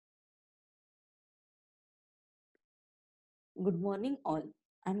Good morning, all.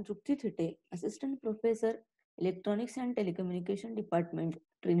 I'm Trupti Thite, Assistant Professor, Electronics and Telecommunication Department,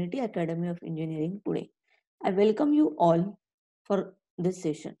 Trinity Academy of Engineering today. I welcome you all for this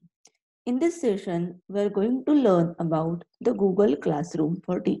session. In this session, we are going to learn about the Google Classroom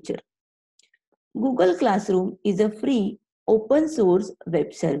for Teacher. Google Classroom is a free open source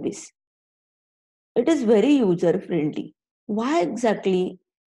web service. It is very user friendly. Why exactly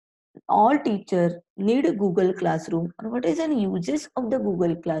all teachers need a Google Classroom, or what is the uses of the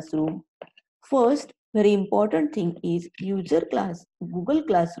Google Classroom? First, very important thing is Google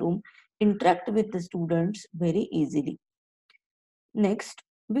Classroom interact with the students very easily. Next,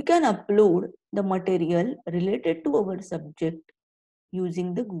 we can upload the material related to our subject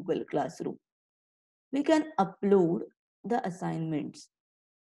using the Google Classroom. We can upload the assignments.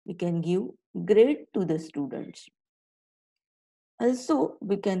 We can give grade to the students. Also,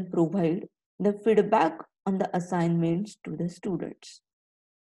 we can provide the feedback on the assignments to the students.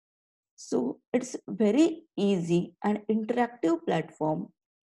 So it's very easy and interactive platform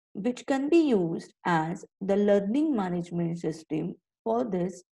which can be used as the learning management system for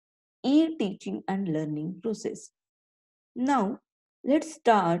this e-teaching and learning process. Now, let's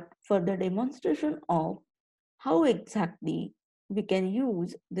start for the demonstration of how exactly we can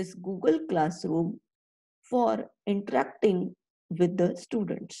use this Google Classroom for interacting with the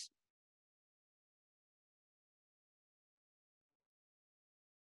students.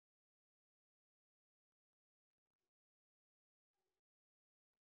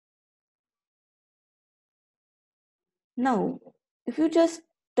 Now, if you just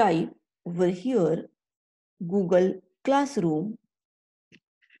type over here Google Classroom,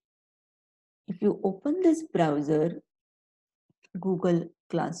 if you open this browser, Google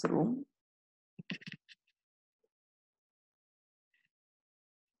Classroom,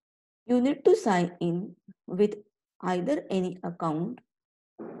 you need to sign in with either any account,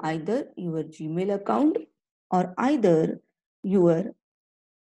 either your Gmail account or either your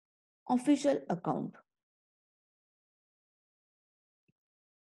official account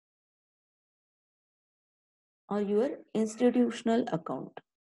or your institutional account.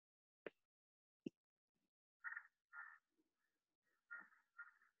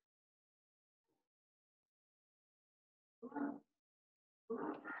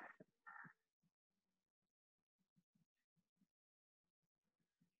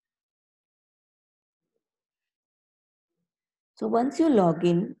 So once you log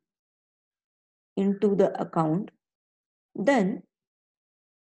in into the account, then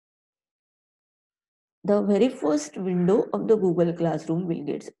the very first window of the Google Classroom will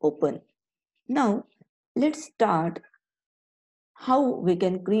get open. Now, let's start how we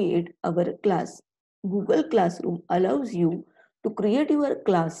can create our class. Google Classroom allows you to create your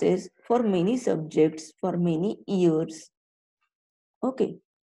classes for many subjects for many years. Okay,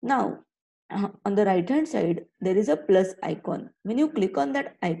 now on the right hand side, there is a plus icon. When you click on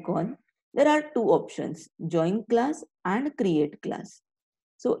that icon, there are two options, join class and create class.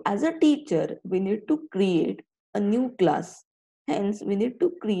 So as a teacher, we need to create a new class. Hence, we need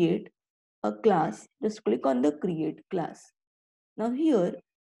to create a class. Just click on the create class. Now here,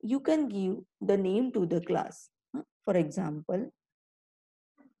 you can give the name to the class. For example,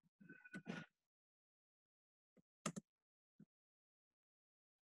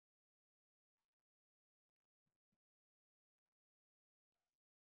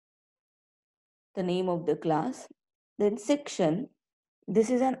 the name of the class. Then section, this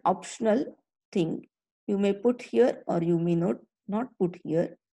is an optional thing. You may put here or you may not put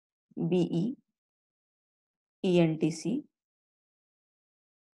here. BE, ENTC.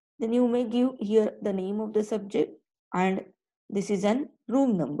 Then you may give here the name of the subject and this is an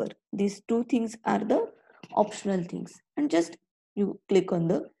room number. These two things are the optional things and just you click on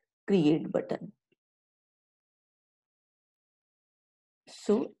the create button.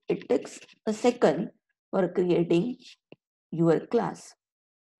 So it takes a second for creating your class.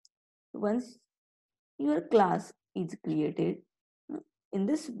 Once your class is created, in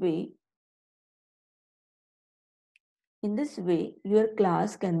this way, your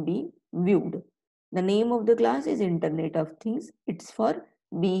class can be viewed. The name of the class is Internet of Things. It's for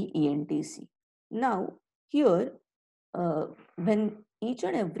BENTC. Now, here, when each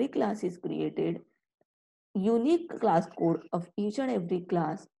and every class is created, unique class code of each and every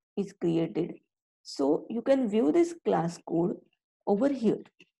class is created. So you can view this class code over here.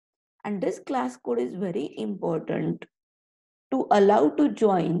 And this class code is very important to allow to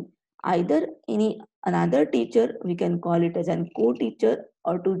join either any another teacher, we can call it as an co-teacher,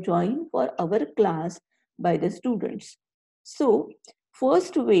 or to join for our class by the students. So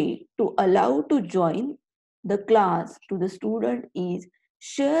first way to allow to join the class to the student is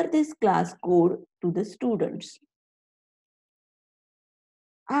share this class code to the students.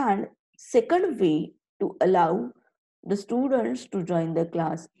 And second way to allow the students to join the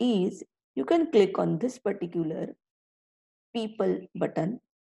class is you can click on this particular people button,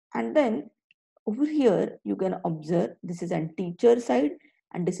 and then over here you can observe this is an teacher side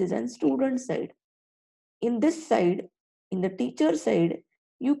and this is an student side. In this side, in the teacher side,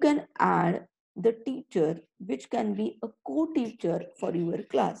 you can add the teacher which can be a co-teacher for your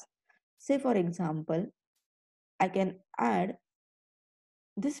class. Say for example, I can add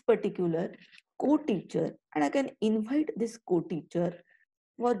this particular co-teacher and I can invite this co-teacher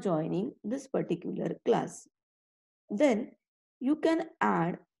for joining this particular class. Then you can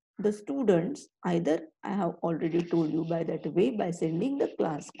add the students, either I have already told you by that way by sending the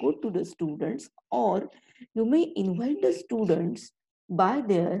class code to the students, or you may invite the students by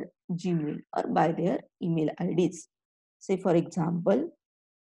their Gmail or by their email IDs. Say for example,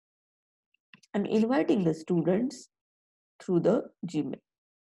 I'm inviting the students through the Gmail.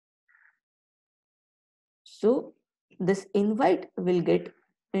 So this invite will get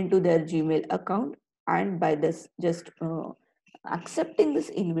into their Gmail account, and by this just accepting this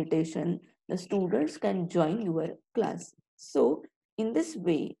invitation, the students can join your class. So in this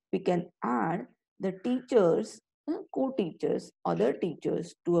way, we can add the teachers, co-teachers, other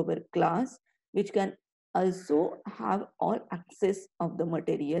teachers to our class, which can also have all access of the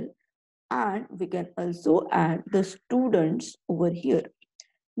material, and we can also add the students over here.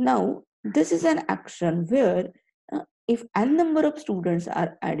 Now, this is an action where if n number of students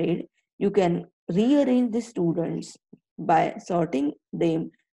are added, you can rearrange the students by sorting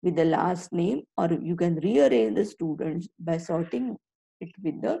them with the last name, or you can rearrange the students by sorting it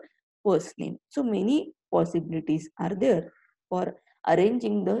with the first name. So many possibilities are there for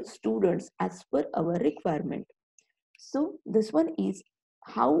arranging the students as per our requirement. So this one is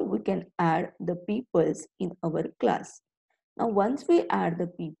how we can add the peoples in our class. Now, once we add the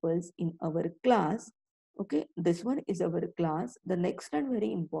peoples in our class, okay, this one is our class. The next and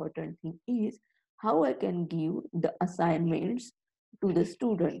very important thing is how I can give the assignments to the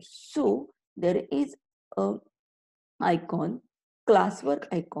students. So there is a icon, classwork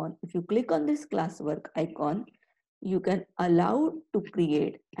icon. If you click on this classwork icon, you can allow to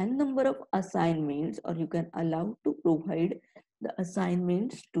create n number of assignments, or you can allow to provide the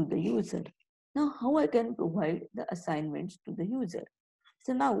assignments to the user. Now, how I can provide the assignments to the user?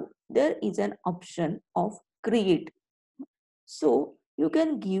 So now there is an option of create. So you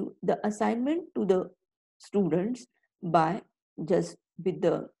can give the assignment to the students by just with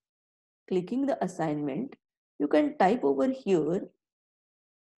the clicking the assignment. You can type over here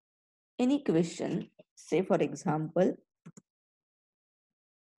any question. Say for example,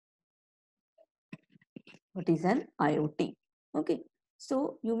 what is an IoT? Okay,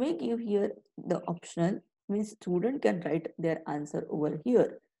 so you may give here the optional, means student can write their answer over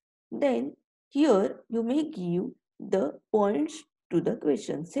here. Then here you may give the points to the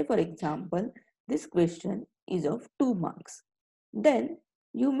question. Say for example, this question is of 2 marks. Then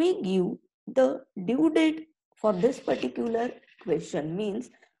you may give the due date for this particular question, means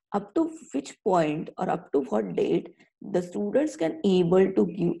up to which point or up to what date the students can able to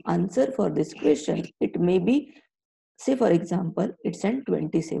give answer for this question. It may be, say for example, it's on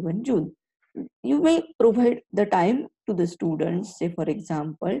 27 June. You may provide the time to the students, say for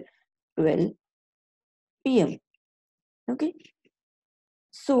example, 12 p.m. Okay.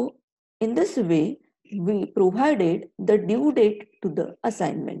 So in this way, we provided the due date to the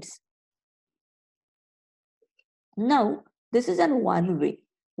assignments. Now, this is an one way.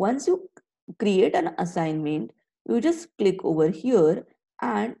 Once you create an assignment, you just click over here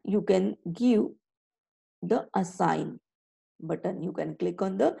and you can give the assign button. You can click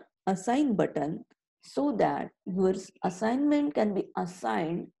on the assign button so that your assignment can be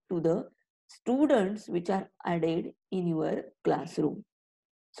assigned to the students which are added in your classroom.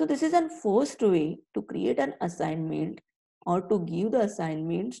 So this is a first way to create an assignment or to give the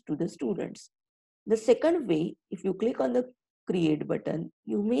assignments to the students. The second way, if you click on the create button,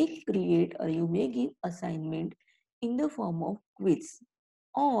 you may create or you may give assignment in the form of quiz,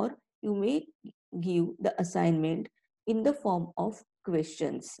 or you may give the assignment in the form of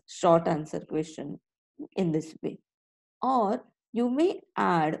questions, short answer question in this way. Or you may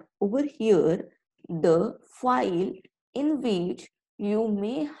add over here the file in which you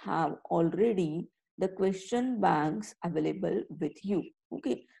may have already the question banks available with you.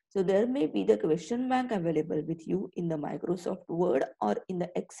 Okay, so there may be the question bank available with you in the Microsoft Word or in the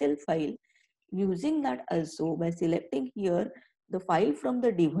Excel file. Using that also by selecting here the file from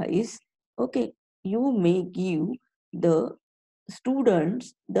the device. Okay, you may give the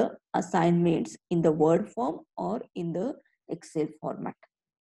students the assignments in the Word form or in the Excel format.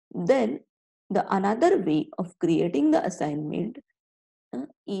 Then the another way of creating the assignment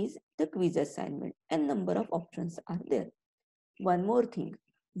is the quiz assignment, and number of options are there. One more thing,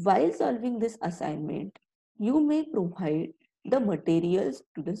 while solving this assignment, you may provide the materials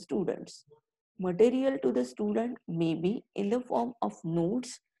to the students. Material to the student may be in the form of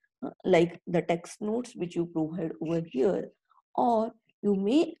notes, like the text notes which you provide over here, or you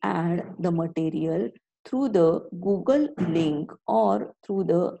may add the material through the Google link or through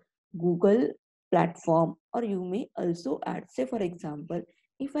the Google platform, or you may also add, say for example,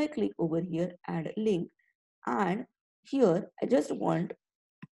 if I click over here, add link, and here I just want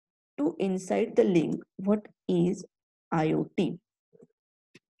to inside the link what is IoT.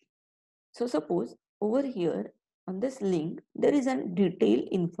 So suppose over here on this link there is a detailed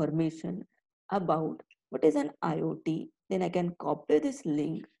information about what is an IoT. Then I can copy this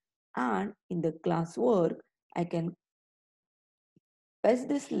link, and in the classwork I can paste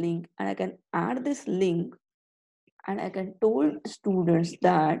this link and I can add this link, and I can told students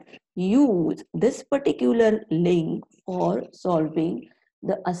that use this particular link for solving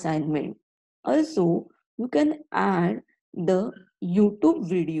the assignment. Also, you can add the YouTube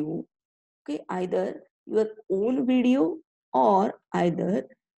video, okay, either your own video or either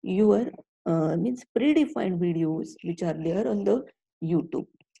your means predefined videos which are there on the YouTube.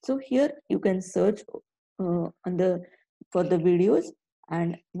 So here you can search on the for the videos,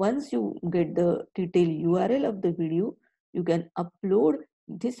 and once you get the detailed URL of the video, you can upload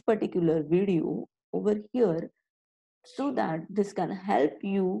this particular video over here, so that this can help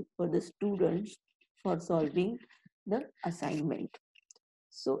you for the students for solving the assignment.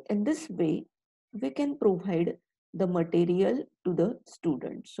 So in this way, we can provide the material to the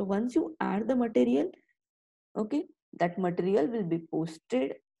student. So once you add the material, okay, that material will be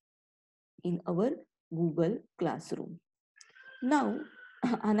posted in our Google Classroom. Now,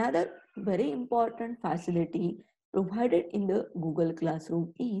 another very important facility provided in the Google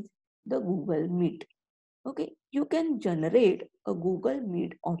Classroom is the Google Meet. Okay, you can generate a Google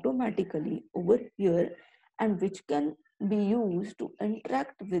Meet automatically over here, and which can be used to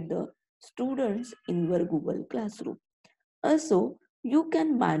interact with the students in your Google Classroom. Also, you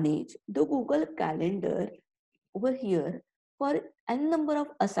can manage the Google Calendar over here for n number of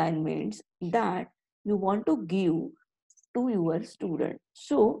assignments that you want to give to your student.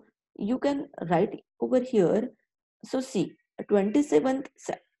 So you can write over here. So see, 27th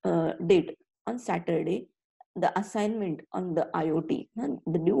date on Saturday, the assignment on the IoT, and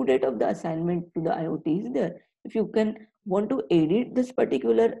the due date of the assignment to the IoT is there. If you can want to edit this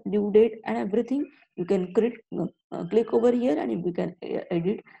particular due date and everything, you can click over here, and we can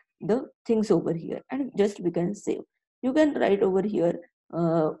edit the things over here, and just we can save. You can write over here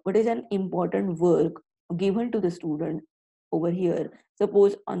what is an important work given to the student over here.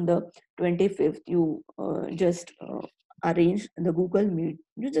 Suppose on the 25th you just arrange the Google Meet,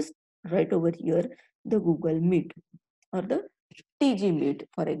 you just write over here the Google Meet or the TG Meet,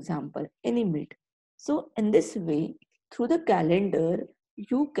 for example, any Meet. So in this way, through the calendar,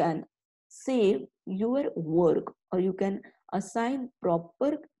 you can save your work, or you can assign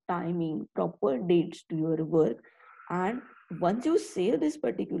proper timing, proper dates to your work. And once you save this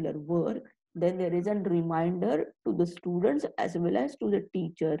particular work, then there is a reminder to the students as well as to the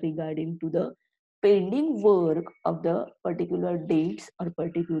teacher regarding to the pending work of the particular dates or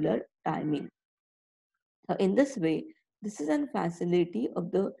particular timing. In this way, this is a facility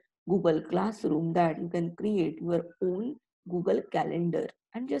of the Google Classroom that you can create your own Google Calendar.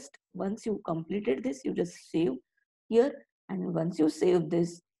 And just once you completed this, you just save here. And once you save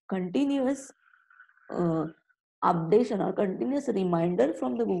this, continuous uh, updation or continuous reminder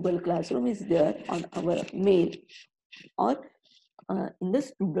from the Google Classroom is there on our mail or in the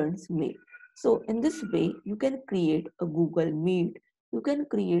students mail. So in this way, you can create a Google Meet, you can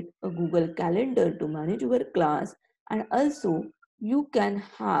create a Google Calendar to manage your class, and also you can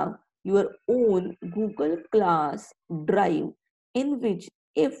have your own Google Class Drive, in which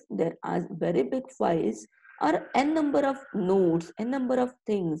if there are very big files or n number of notes, n number of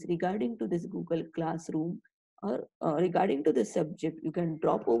things regarding to this Google Classroom or regarding to the subject, you can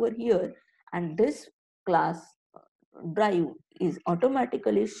drop over here, and this class drive is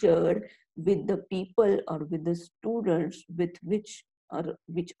automatically shared with the people or with the students with which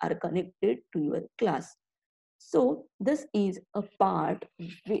are connected to your class. So this is a part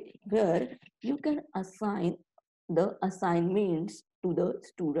where you can assign the assignments to the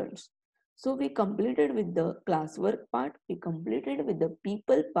students. So we completed with the classwork part, we completed with the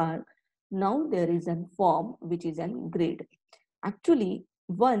people part. Now there is a form which is a grade. Actually,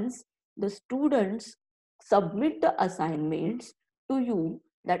 once the students submit the assignments to you,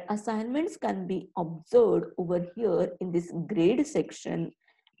 that assignments can be observed over here in this grade section.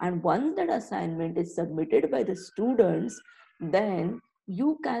 And once that assignment is submitted by the students, then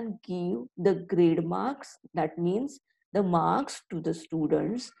you can give the grade marks. That means the marks to the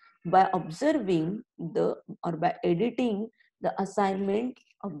students by observing the or by editing the assignment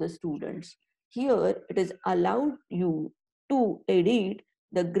of the students. Here it is allowed you to edit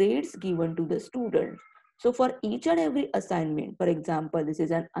the grades given to the students. So for each and every assignment, for example, this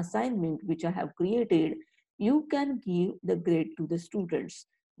is an assignment which I have created, you can give the grade to the students.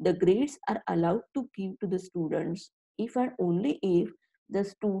 The grades are allowed to give to the students if and only if the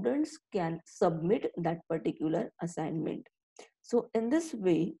students can submit that particular assignment. So in this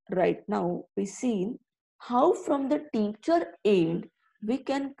way, right now we see how from the teacher end we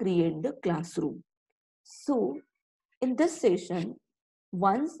can create the classroom. So in this session,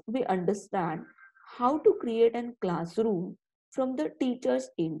 once we understand how to create a classroom from the teacher's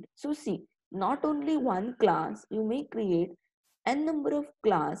end. So see, not only one class, you may create n number of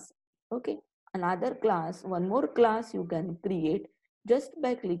class, okay? Another class, one more class you can create just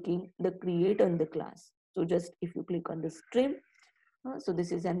by clicking the create on the class. So just if you click on the stream, so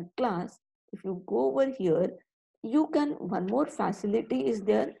this is an class. If you go over here, you can, one more facility is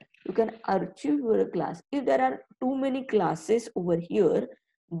there, you can archive your class. If there are too many classes over here,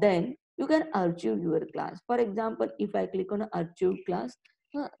 then you can archive your class. For example, if I click on archive class,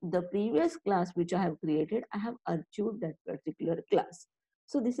 the previous class which I have created, I have archived that particular class.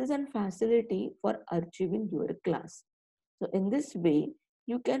 So this is a facility for archiving your class. So in this way,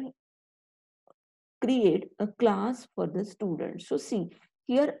 you can create a class for the students. So see,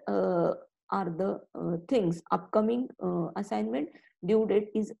 here are the things. Upcoming assignment due date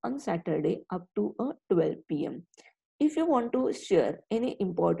is on Saturday up to 12 p.m. If you want to share any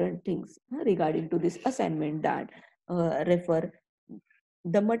important things regarding to this assignment, that refer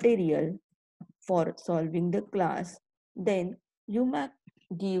the material for solving the class, then you may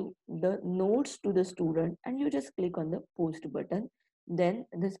give the notes to the student and you just click on the post button. Then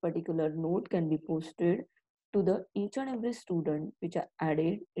this particular note can be posted to the each and every student which are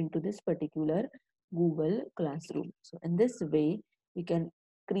added into this particular Google Classroom. So in this way, we can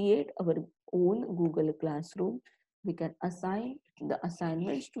create our own Google Classroom. We can assign the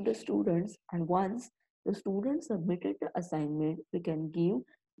assignments to the students, and once the students submitted the assignment, we can give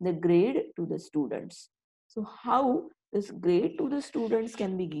the grade to the students. So how this grade to the students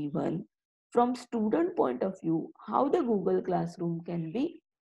can be given from student point of view, how the Google Classroom can be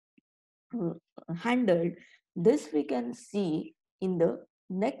uh, handled, this we can see in the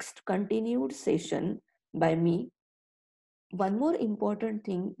next continued session by me. One more important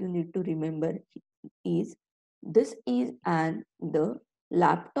thing you need to remember is this is an the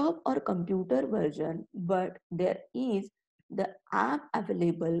laptop or computer version, but there is the app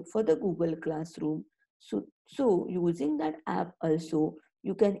available for the Google Classroom. So using that app also,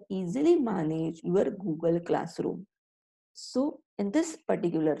 you can easily manage your Google Classroom. So in this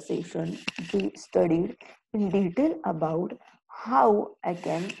particular session, we studied in detail about how I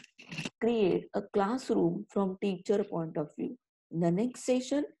can create a classroom from teacher point of view. In the next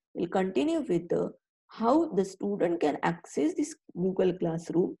session, we'll continue with how the student can access this Google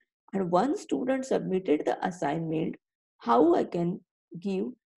Classroom, and once student submitted the assignment, how I can give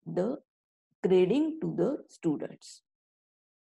the grading to the students.